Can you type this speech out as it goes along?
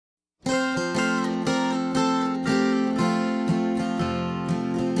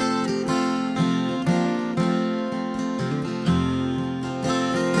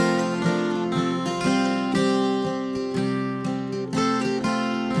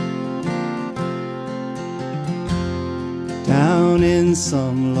Down in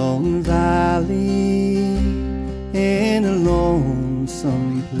some lone valley, in a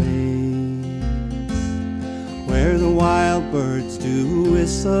lonesome place, where the wild birds do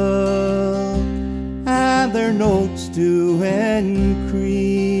whistle and their notes do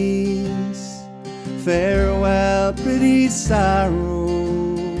increase. Farewell, pretty Saro,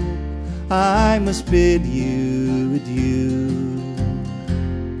 I must bid you adieu.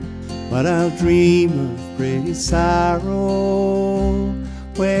 But I'll dream of pretty Saro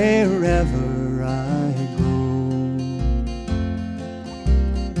wherever I go.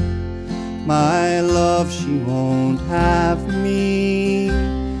 My love, she won't have me,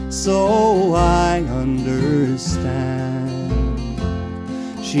 so I understand.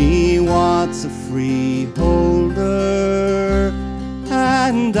 She wants a freeholder,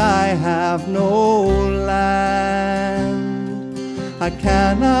 and I have no land. I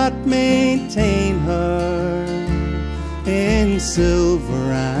cannot maintain her in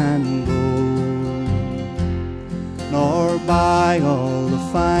silver and gold, nor buy all the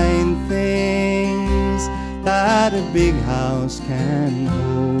fine things that a big house can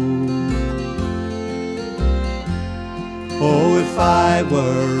hold. Oh, if I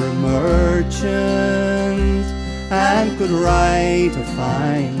were a merchant and could write a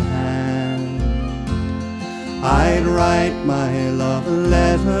fine hand, I'd write my love a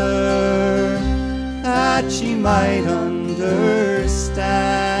letter that she might understand.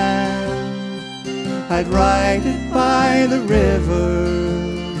 I'd write it by the river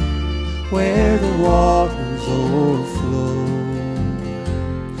where the waters overflow,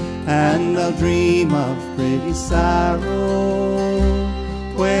 and I'll dream of pretty Saro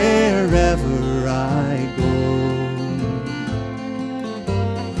wherever I go.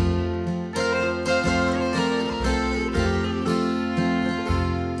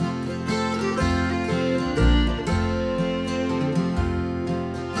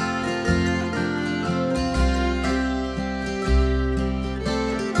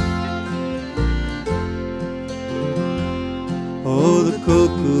 Oh, the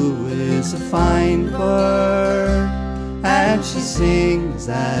cuckoo is a fine bird, and she sings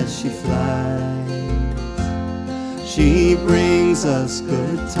as she flies. She brings us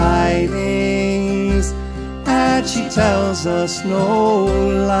good tidings, and she tells us no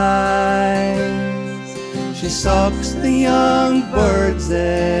lies. She sucks the young bird's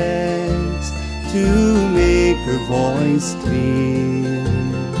eggs to make her voice clear,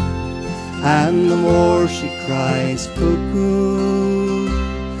 and the more she cries cuckoo,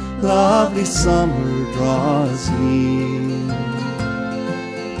 lovely summer draws near.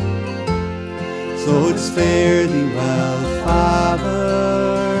 So it's fare thee well,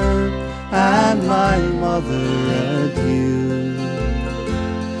 father, and my mother adieu.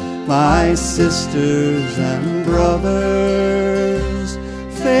 My sisters and brothers,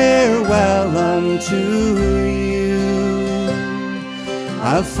 farewell unto you.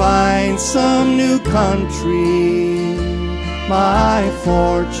 I'll find some new country, my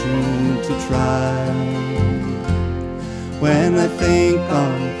fortune to try. When I think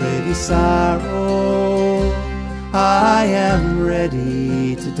on pretty Saro, I am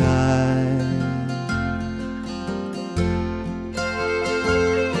ready to die.